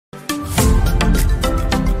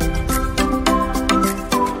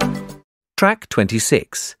Track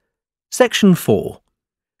 26. Section 4.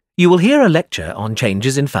 You will hear a lecture on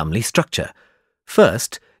changes in family structure.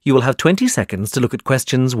 First, you will have 20 seconds to look at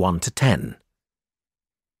questions 1 to 10.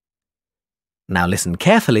 Now listen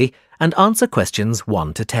carefully and answer questions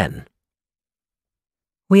 1 to 10.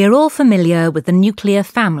 We are all familiar with the nuclear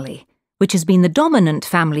family, which has been the dominant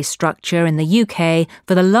family structure in the UK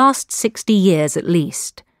for the last 60 years at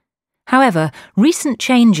least. However, recent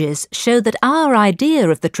changes show that our idea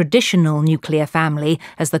of the traditional nuclear family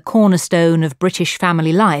as the cornerstone of British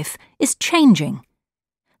family life is changing.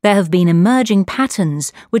 There have been emerging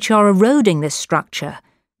patterns which are eroding this structure,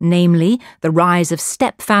 namely the rise of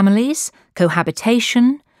step families,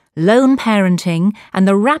 cohabitation, lone parenting, and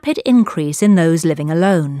the rapid increase in those living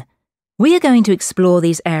alone. We are going to explore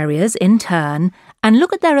these areas in turn and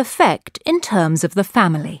look at their effect in terms of the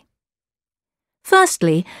family.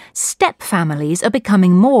 Firstly, step families are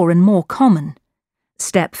becoming more and more common.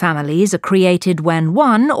 Step families are created when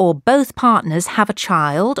one or both partners have a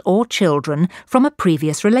child or children from a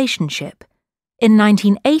previous relationship. In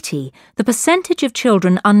 1980, the percentage of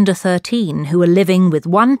children under 13 who were living with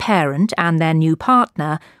one parent and their new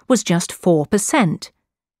partner was just 4%.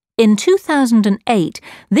 In 2008,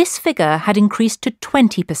 this figure had increased to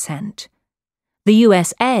 20%. The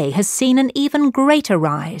USA has seen an even greater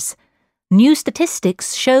rise. New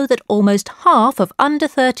statistics show that almost half of under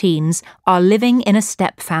 13s are living in a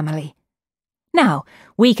step family. Now,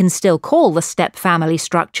 we can still call the step family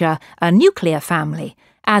structure a nuclear family,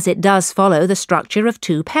 as it does follow the structure of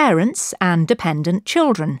two parents and dependent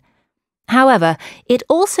children. However, it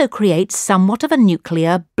also creates somewhat of a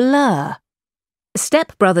nuclear blur.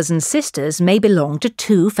 Step brothers and sisters may belong to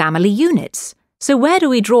two family units, so where do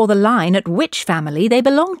we draw the line at which family they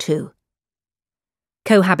belong to?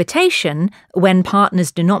 Cohabitation, when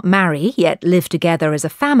partners do not marry yet live together as a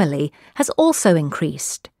family, has also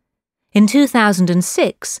increased. In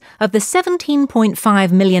 2006, of the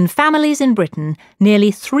 17.5 million families in Britain, nearly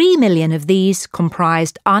 3 million of these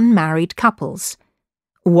comprised unmarried couples.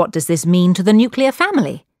 What does this mean to the nuclear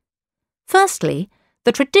family? Firstly,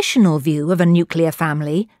 the traditional view of a nuclear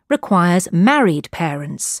family requires married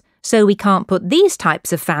parents, so we can't put these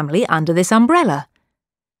types of family under this umbrella.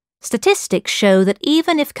 Statistics show that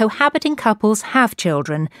even if cohabiting couples have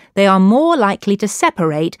children, they are more likely to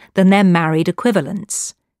separate than their married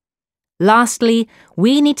equivalents. Lastly,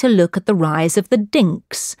 we need to look at the rise of the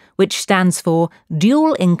DINKs, which stands for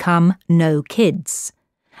Dual Income, No Kids.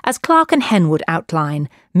 As Clark and Henwood outline,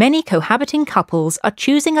 many cohabiting couples are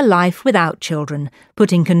choosing a life without children,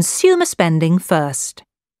 putting consumer spending first.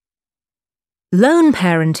 Lone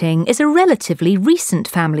parenting is a relatively recent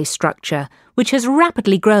family structure, which has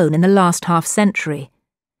rapidly grown in the last half-century.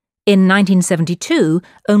 In 1972,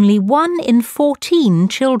 only 1 in 14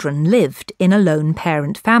 children lived in a lone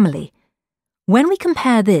parent family. When we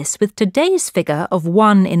compare this with today's figure of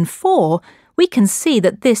 1 in 4, we can see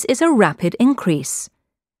that this is a rapid increase.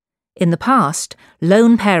 In the past,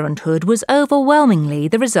 lone parenthood was overwhelmingly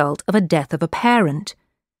the result of a death of a parent.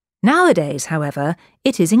 Nowadays, however,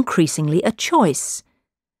 it is increasingly a choice.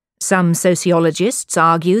 Some sociologists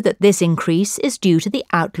argue that this increase is due to the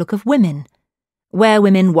outlook of women. Where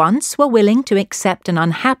women once were willing to accept an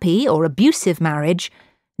unhappy or abusive marriage,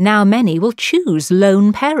 now many will choose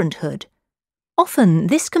lone parenthood. Often,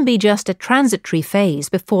 this can be just a transitory phase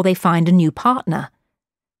before they find a new partner.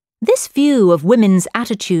 This view of women's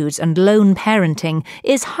attitudes and lone parenting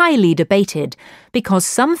is highly debated because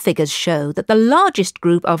some figures show that the largest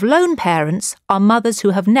group of lone parents are mothers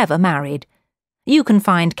who have never married. You can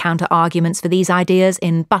find counter-arguments for these ideas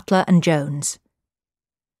in Butler and Jones.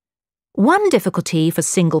 One difficulty for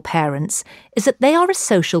single parents is that they are a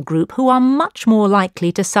social group who are much more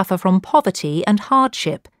likely to suffer from poverty and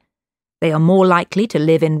hardship. They are more likely to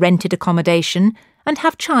live in rented accommodation and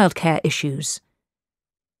have childcare issues.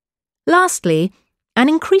 Lastly, an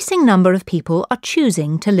increasing number of people are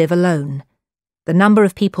choosing to live alone. The number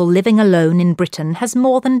of people living alone in Britain has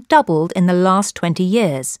more than doubled in the last 20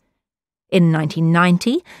 years. In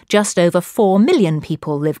 1990, just over 4 million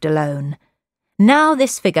people lived alone. Now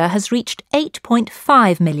this figure has reached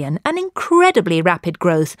 8.5 million, an incredibly rapid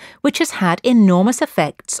growth which has had enormous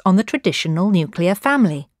effects on the traditional nuclear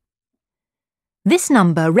family. This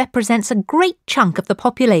number represents a great chunk of the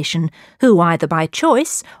population who, either by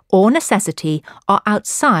choice or necessity, are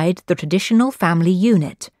outside the traditional family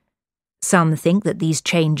unit. Some think that these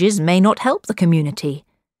changes may not help the community.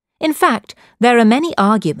 In fact, there are many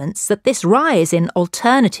arguments that this rise in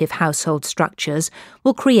alternative household structures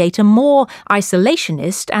will create a more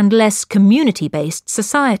isolationist and less community-based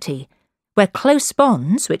society, where close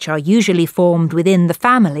bonds, which are usually formed within the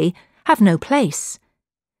family, have no place.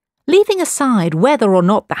 Leaving aside whether or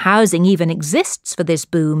not the housing even exists for this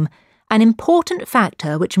boom, an important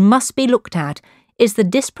factor which must be looked at is the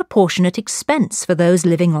disproportionate expense for those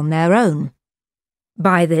living on their own.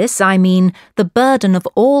 By this, I mean the burden of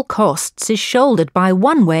all costs is shouldered by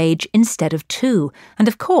one wage instead of two, and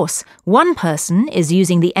of course, one person is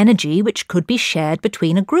using the energy which could be shared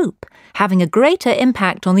between a group, having a greater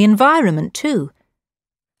impact on the environment too.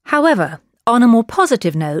 However, on a more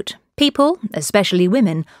positive note, people, especially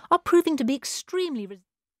women, are proving to be extremely...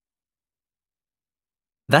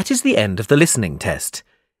 That is the end of the listening test.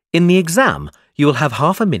 In the exam, you will have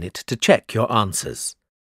half a minute to check your answers.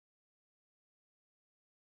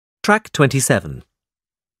 Track 27.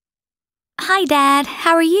 Hi, Dad.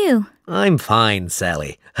 How are you? I'm fine,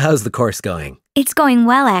 Sally. How's the course going? It's going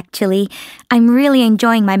well, actually. I'm really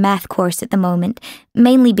enjoying my math course at the moment,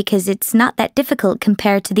 mainly because it's not that difficult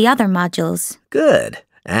compared to the other modules. Good.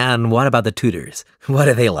 And what about the tutors? What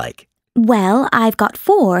are they like? Well, I've got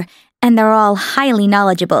 4, and they're all highly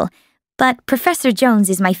knowledgeable. But Professor Jones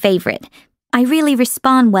is my favorite. I really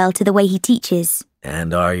respond well to the way he teaches.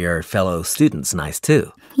 And are your fellow students nice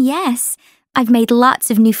too? Yes. I've made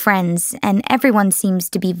lots of new friends, and everyone seems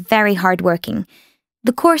to be very hardworking.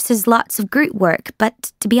 The course has lots of group work,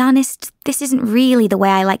 but to be honest, this isn't really the way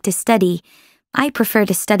I like to study. I prefer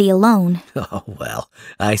to study alone. Oh, well,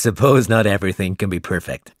 I suppose not everything can be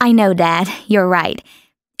perfect. I know, Dad. You're right.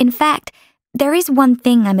 In fact, there is one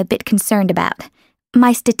thing I'm a bit concerned about.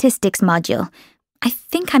 My statistics module. I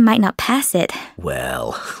think I might not pass it.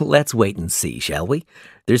 Well, let's wait and see, shall we?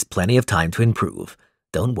 There's plenty of time to improve.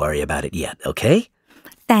 Don't worry about it yet, okay?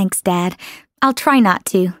 Thanks, Dad. I'll try not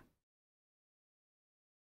to.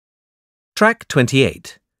 Track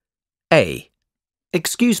 28. A.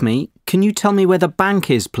 Excuse me, can you tell me where the bank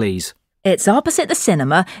is, please? It's opposite the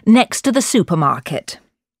cinema, next to the supermarket.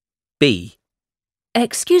 B.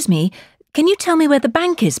 Excuse me, can you tell me where the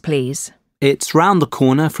bank is, please? It's round the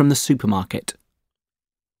corner from the supermarket.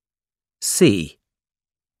 C.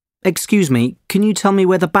 Excuse me, can you tell me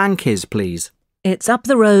where the bank is, please? It's up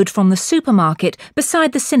the road from the supermarket,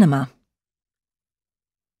 beside the cinema.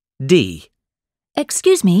 D.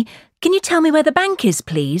 Excuse me, can you tell me where the bank is,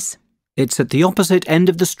 please? It's at the opposite end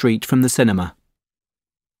of the street from the cinema.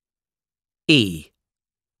 E.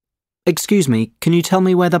 Excuse me, can you tell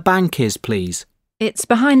me where the bank is, please? It's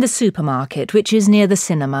behind the supermarket, which is near the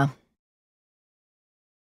cinema.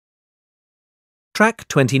 Track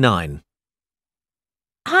 29.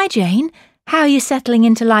 Hi, Jane. How are you settling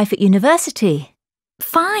into life at university?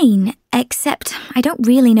 Fine, except I don't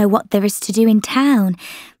really know what there is to do in town.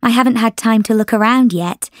 I haven't had time to look around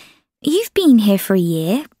yet. You've been here for a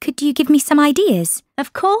year. Could you give me some ideas?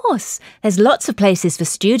 Of course. There's lots of places for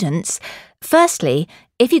students. Firstly,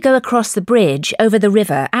 if you go across the bridge over the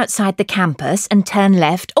river outside the campus and turn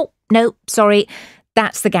left... Oh, no, sorry.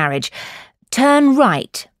 That's the garage. Turn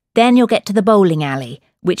right. Then you'll get to the bowling alley,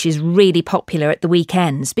 which is really popular at the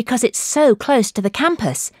weekends because it's so close to the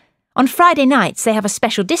campus. On Friday nights, they have a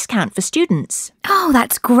special discount for students. Oh,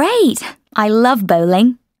 that's great. I love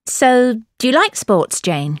bowling. So, do you like sports,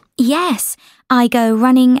 Jane? Yes, I go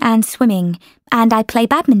running and swimming, and I play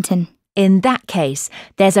badminton. In that case,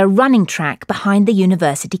 there's a running track behind the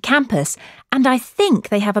university campus, and I think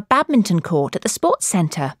they have a badminton court at the sports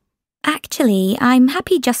centre. Actually, I'm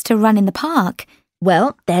happy just to run in the park.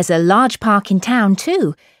 Well, there's a large park in town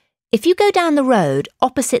too. If you go down the road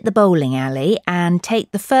opposite the bowling alley and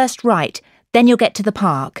take the first right, then you'll get to the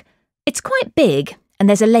park. It's quite big and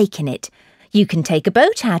there's a lake in it. You can take a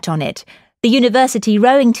boat out on it. The university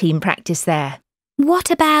rowing team practice there.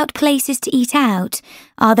 What about places to eat out?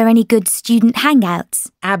 Are there any good student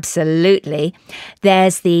hangouts? Absolutely.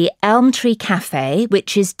 There's the Elm Tree Cafe,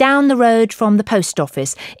 which is down the road from the post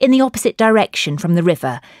office, in the opposite direction from the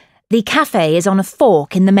river. The cafe is on a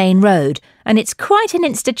fork in the main road, and it's quite an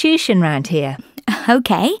institution round here.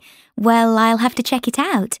 OK. Well, I'll have to check it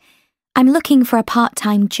out. I'm looking for a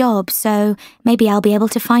part-time job, so maybe I'll be able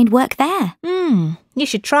to find work there. You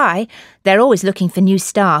should try. They're always looking for new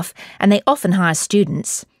staff, and they often hire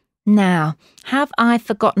students. Now, have I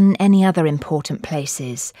forgotten any other important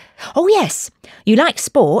places? Oh, yes. You like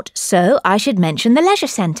sport, so I should mention the leisure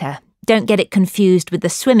centre. Don't get it confused with the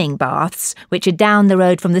swimming baths, which are down the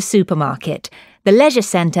road from the supermarket. The leisure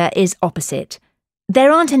centre is opposite.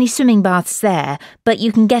 There aren't any swimming baths there, but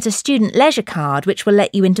you can get a student leisure card which will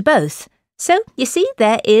let you into both. So, you see,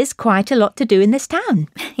 there is quite a lot to do in this town.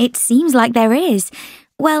 It seems like there is.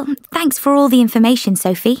 Well, thanks for all the information,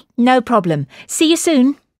 Sophie. No problem. See you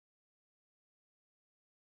soon.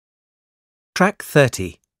 Track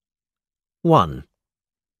 30. 1.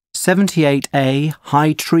 78A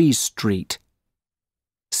High Trees Street.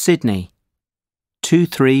 Sydney,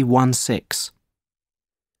 2316.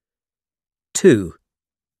 2,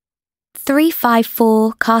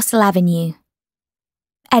 354 Castle Avenue,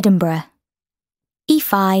 Edinburgh,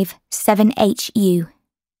 E5 7HU.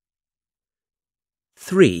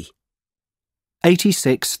 3,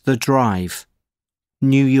 86 The Drive,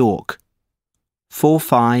 New York,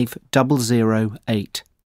 45008.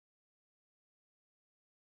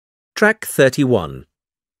 Track 31.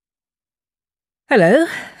 Hello,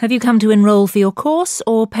 have you come to enrol for your course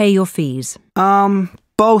or pay your fees?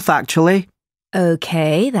 Both actually.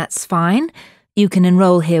 OK, that's fine. You can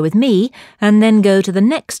enrol here with me and then go to the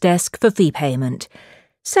next desk for fee payment.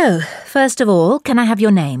 So, first of all, can I have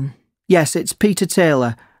your name? Yes, it's Peter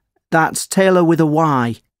Taylor. That's Taylor with a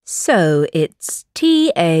Y. So, it's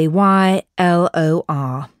Taylor.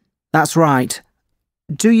 That's right.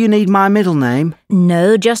 Do you need my middle name?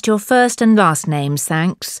 No, just your first and last names,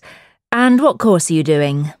 thanks. And what course are you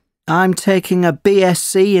doing? I'm taking a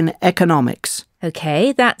BSc in economics.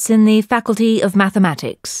 OK, that's in the Faculty of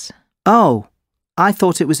Mathematics. Oh, I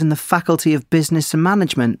thought it was in the Faculty of Business and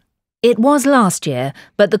Management. It was last year,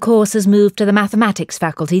 but the course has moved to the Mathematics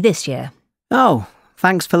faculty this year. Oh,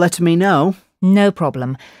 thanks for letting me know. No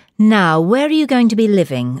problem. Now, where are you going to be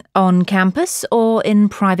living? On campus or in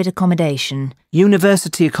private accommodation?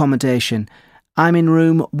 University accommodation. I'm in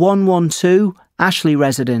room 112, Ashley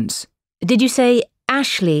Residence. Did you say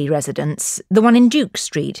Ashley Residence, the one in Duke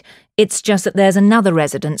Street? It's just that there's another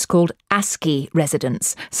residence called ASCII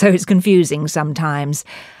Residence, so it's confusing sometimes.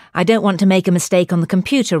 I don't want to make a mistake on the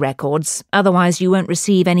computer records, otherwise you won't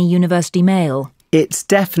receive any university mail. It's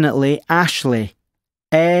definitely Ashley.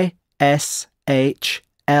 ASHLEY.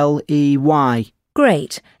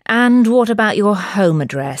 Great. And what about your home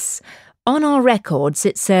address? On our records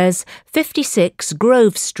it says 56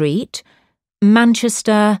 Grove Street,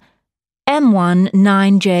 Manchester, M1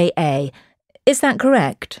 9JA. Is that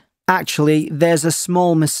correct? Actually, there's a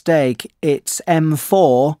small mistake. It's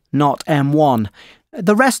M4, not M1.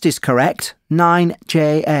 The rest is correct,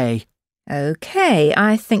 9JA. OK,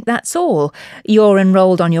 I think that's all. You're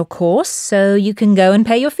enrolled on your course, so you can go and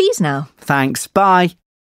pay your fees now. Thanks, bye.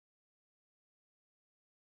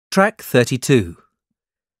 Track 32.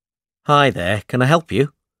 Hi there, can I help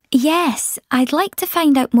you? Yes, I'd like to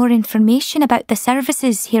find out more information about the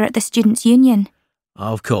services here at the Students' Union.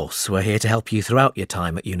 Of course, we're here to help you throughout your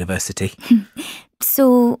time at university.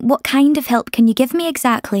 So, what kind of help can you give me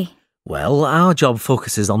exactly? Well, our job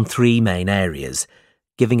focuses on 3 main areas: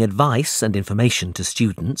 giving advice and information to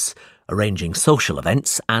students, arranging social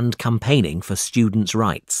events, and campaigning for students'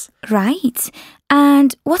 rights. Right.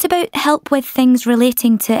 And what about help with things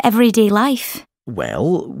relating to everyday life?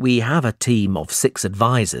 Well, we have a team of 6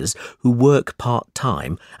 advisors who work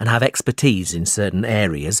part-time and have expertise in certain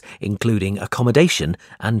areas, including accommodation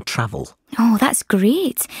and travel. Oh, that's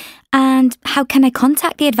great. And how can I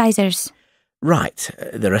contact the advisors? Right,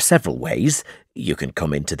 there are several ways. You can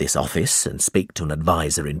come into this office and speak to an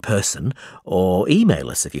advisor in person, or email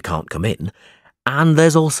us if you can't come in. And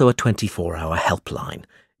there's also a 24-hour helpline.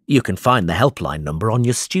 You can find the helpline number on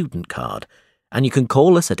your student card. And you can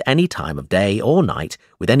call us at any time of day or night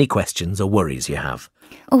with any questions or worries you have.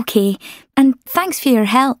 OK, and thanks for your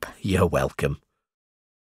help. You're welcome.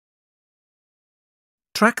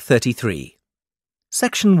 Track 33.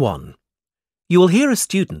 Section 1. You will hear a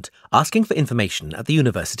student asking for information at the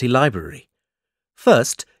university library.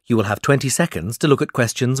 First, you will have 20 seconds to look at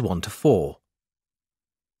questions 1 to 4.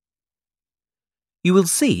 You will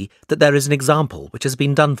see that there is an example which has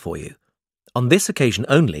been done for you. On this occasion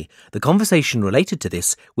only, the conversation related to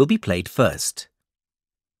this will be played first.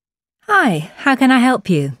 Hi, how can I help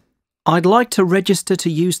you? I'd like to register to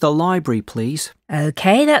use the library, please.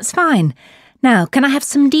 OK, that's fine. Now, can I have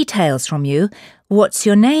some details from you? What's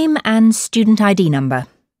your name and student ID number?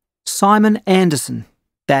 Simon Anderson.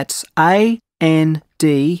 That's ANDERSON.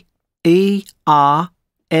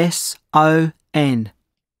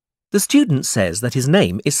 The student says that his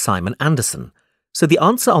name is Simon Anderson, so the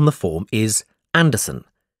answer on the form is Anderson.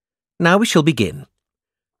 Now we shall begin.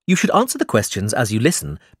 You should answer the questions as you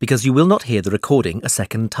listen because you will not hear the recording a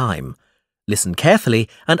second time. Listen carefully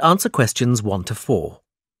and answer questions 1 to 4.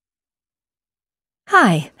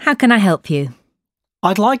 Hi, how can I help you?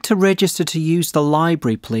 I'd like to register to use the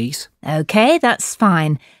library, please. OK, that's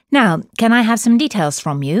fine. Now, can I have some details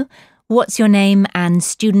from you? What's your name and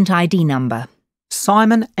student ID number?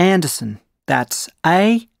 Simon Anderson. That's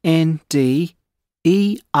ANDERSON.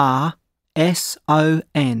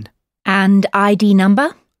 And ID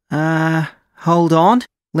number? Hold on.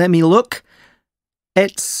 Let me look.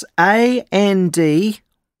 It's AND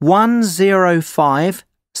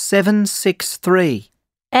 105763.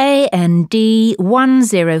 AND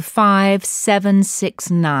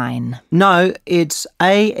 105769. No, it's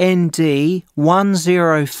AND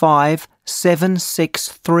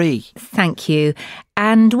 105763. Thank you.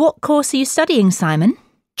 And what course are you studying, Simon?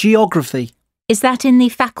 Geography. Is that in the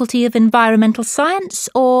Faculty of Environmental Science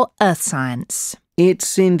or Earth Science?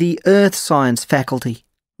 It's in the Earth Science faculty.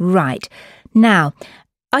 Right. Now,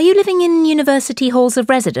 are you living in university halls of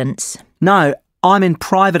residence? No, I'm in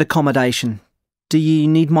private accommodation. Do you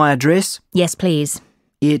need my address? Yes, please.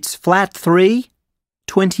 It's flat 3,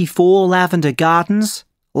 24 Lavender Gardens,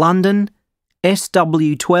 London,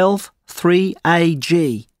 SW12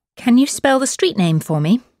 3AG. Can you spell the street name for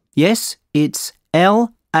me? Yes, it's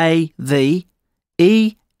LAVENDER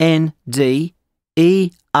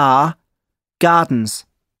Gardens.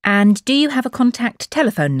 And do you have a contact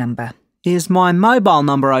telephone number? Is my mobile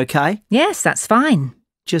number okay? Yes, that's fine.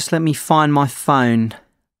 Just let me find my phone.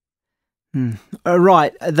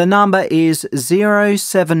 Right, the number is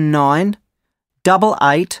 079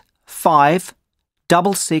 885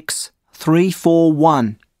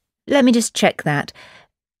 66341. Let me just check that.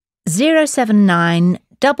 079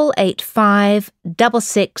 885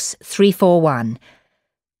 66341.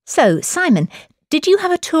 So, Simon, did you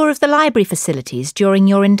have a tour of the library facilities during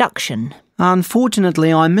your induction?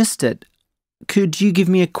 Unfortunately, I missed it. Could you give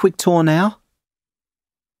me a quick tour now?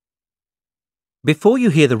 Before you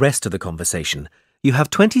hear the rest of the conversation, you have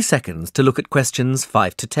 20 seconds to look at questions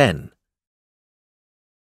 5 to 10.